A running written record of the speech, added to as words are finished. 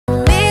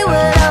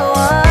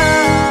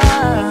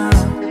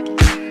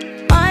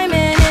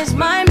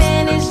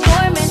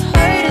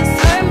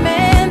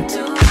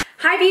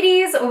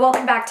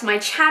back to my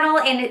channel.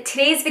 In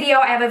today's video,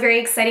 I have a very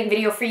exciting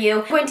video for you.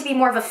 It's going to be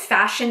more of a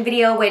fashion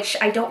video, which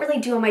I don't really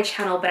do on my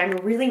channel, but I'm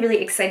really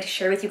excited to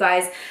share with you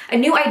guys a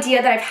new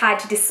idea that I've had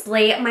to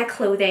display my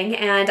clothing.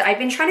 And I've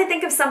been trying to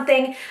think of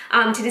something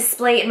to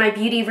display in my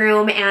beauty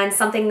room, and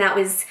something that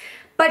was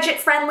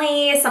budget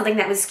friendly, something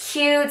that was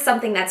cute,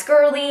 something that's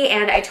girly,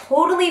 and I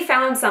totally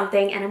found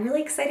something, and I'm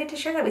really excited to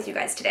share that with you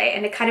guys today,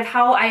 and kind of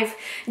how I've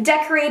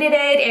decorated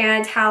it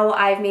and how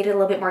I've made it a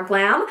little bit more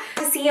glam.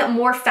 To see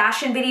more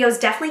fashion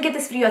videos, definitely give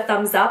this video a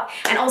thumbs up,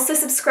 and also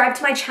subscribe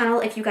to my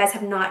channel if you guys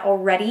have not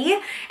already.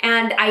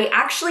 And I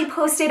actually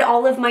posted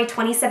all of my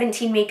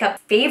 2017 makeup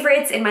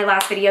favorites in my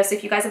last video, so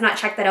if you guys have not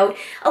checked that out,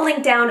 a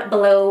link down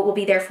below will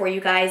be there for you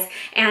guys.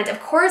 And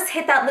of course,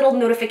 hit that little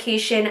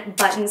notification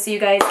button so you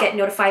guys get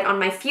notified on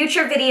my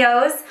future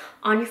videos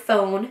on your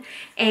phone.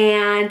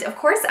 And of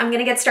course, I'm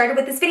gonna get started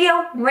with this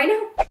video right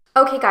now.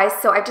 Okay guys,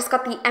 so I've just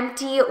got the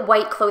empty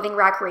white clothing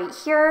rack right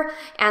here,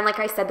 and like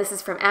I said, this is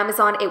from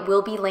Amazon. It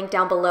will be linked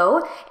down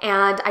below,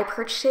 and I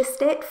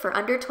purchased it for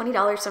under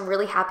 $20, so I'm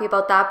really happy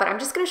about that. But I'm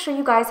just going to show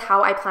you guys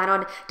how I plan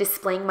on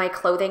displaying my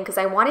clothing, because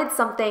I wanted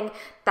something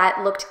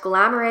that looked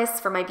glamorous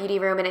for my beauty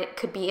room, and it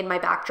could be in my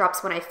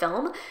backdrops when I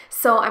film.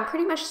 So I'm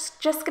pretty much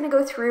just going to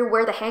go through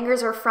where the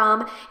hangers are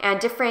from and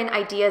different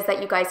ideas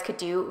that you guys could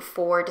do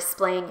for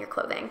displaying your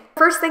clothing.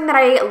 First thing that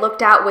I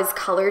looked at was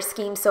color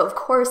scheme, so of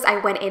course I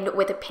went in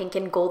with a pink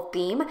and gold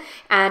theme,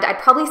 and I'd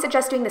probably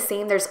suggest doing the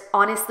same. There's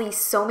honestly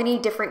so many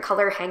different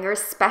color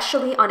hangers,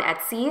 especially on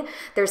Etsy.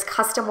 There's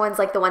custom ones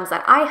like the ones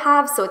that I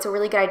have, so it's a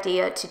really good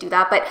idea to do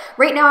that. But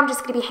right now I'm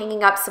just going to be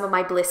hanging up some of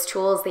my Bliss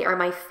tools. They are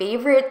my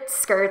favorite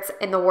skirts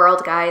in the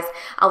world, guys.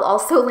 I'll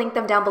also link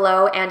them down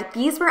below, and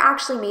these were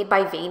actually made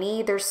by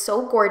Veiny. They're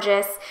so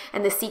gorgeous,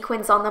 and the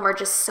sequins on them are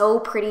just so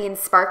pretty and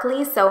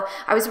sparkly, so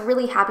I was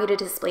really happy to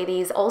display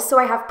these. Also,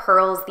 I have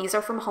pearls. These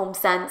are from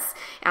HomeSense,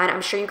 and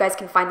I'm sure you guys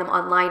can find them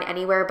online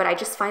anywhere, but I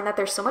just find that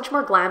they're so much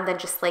more glam than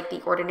just like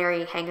the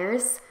ordinary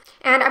hangers.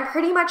 And I'm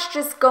pretty much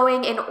just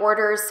going in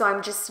order, so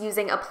I'm just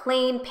using a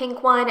plain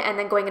pink one and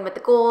then going in with the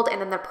gold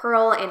and then the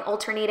pearl and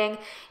alternating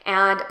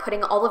and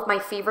putting all of my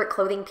favorite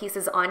clothing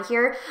pieces on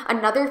here.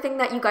 Another thing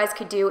that you guys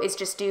could do is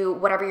just do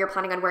whatever you're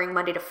planning on wearing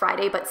Monday to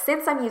Friday, but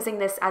since I'm using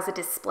this as a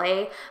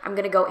display, I'm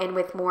gonna go in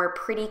with more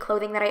pretty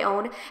clothing that I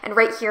own. And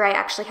right here I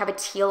actually have a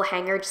teal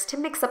hanger just to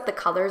mix up the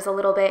colors a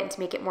little bit and to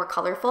make it more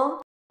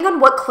colorful. Depending on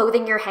what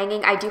clothing you're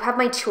hanging, I do have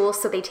my tools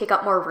so they take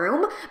up more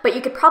room, but you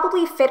could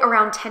probably fit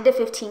around 10 to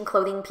 15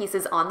 clothing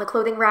pieces on the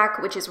clothing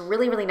rack, which is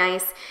really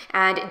nice.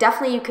 And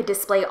definitely you could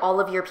display all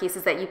of your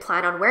pieces that you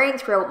plan on wearing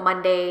throughout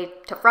Monday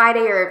to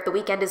Friday or the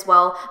weekend as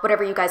well,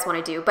 whatever you guys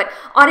want to do. But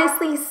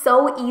honestly,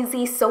 so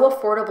easy, so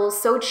affordable,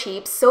 so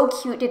cheap, so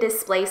cute to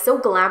display, so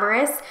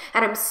glamorous,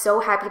 and I'm so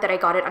happy that I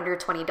got it under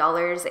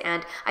 $20,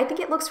 and I think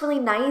it looks really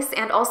nice.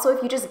 And also,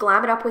 if you just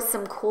glam it up with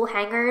some cool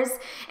hangers,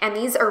 and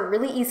these are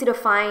really easy to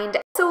find.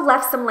 Also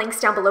left some links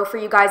down below for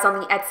you guys on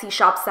the Etsy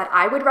shops that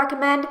I would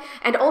recommend.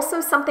 And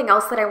also something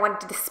else that I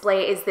wanted to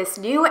display is this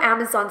new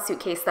Amazon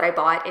suitcase that I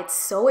bought. It's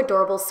so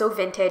adorable, so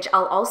vintage.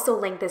 I'll also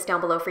link this down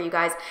below for you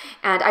guys.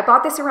 And I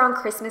bought this around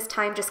Christmas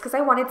time just because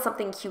I wanted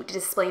something cute to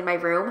display in my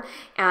room.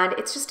 And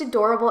it's just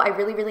adorable. I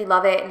really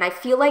love it. And I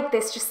feel like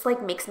this just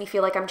like makes me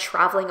feel like I'm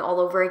traveling all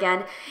over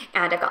again.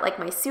 And I've got like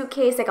my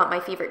suitcase, I got my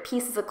favorite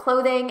pieces of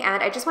clothing,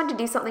 and I just wanted to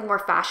do something more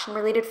fashion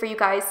related for you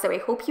guys. So I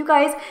hope you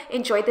guys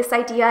enjoyed this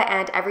idea,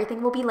 and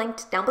everything will be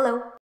linked down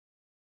below.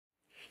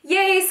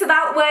 Yay, so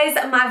that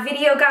was my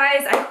video,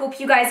 guys. I hope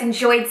you guys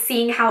enjoyed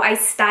seeing how I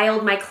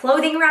styled my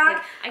clothing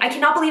rack. I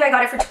cannot believe I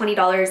got it for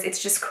 $20.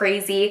 It's just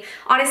crazy.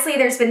 Honestly,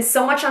 there's been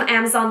so much on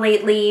Amazon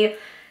lately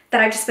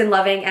that I've just been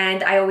loving,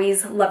 and I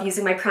always love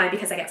using my Prime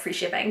because I get free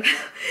shipping.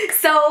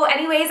 So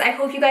anyways, I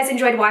hope you guys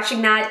enjoyed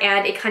watching that,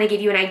 and it kind of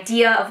gave you an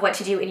idea of what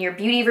to do in your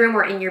beauty room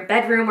or in your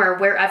bedroom or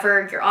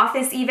wherever, your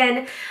office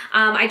even.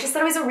 I just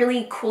thought it was a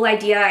really cool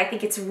idea. I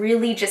think it's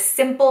really just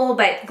simple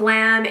but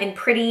glam and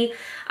pretty.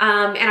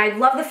 And I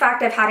love the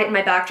fact I've had it in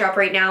my backdrop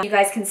right now. You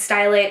guys can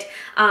style it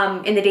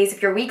in the days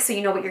of your week, so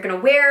you know what you're gonna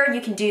wear.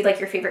 You can do like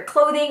your favorite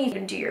clothing, you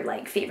can do your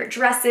like favorite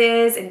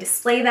dresses and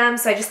display them.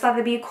 So I just thought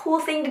that'd be a cool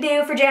thing to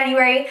do for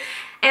January.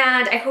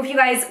 And I hope you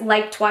guys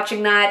liked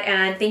watching that,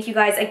 and thank you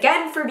guys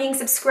again for being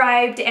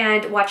subscribed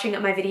and watching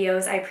my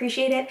videos. I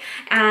appreciate it.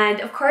 And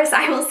of course,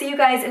 I will see you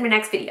guys in my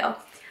next video.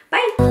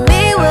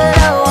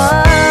 Bye!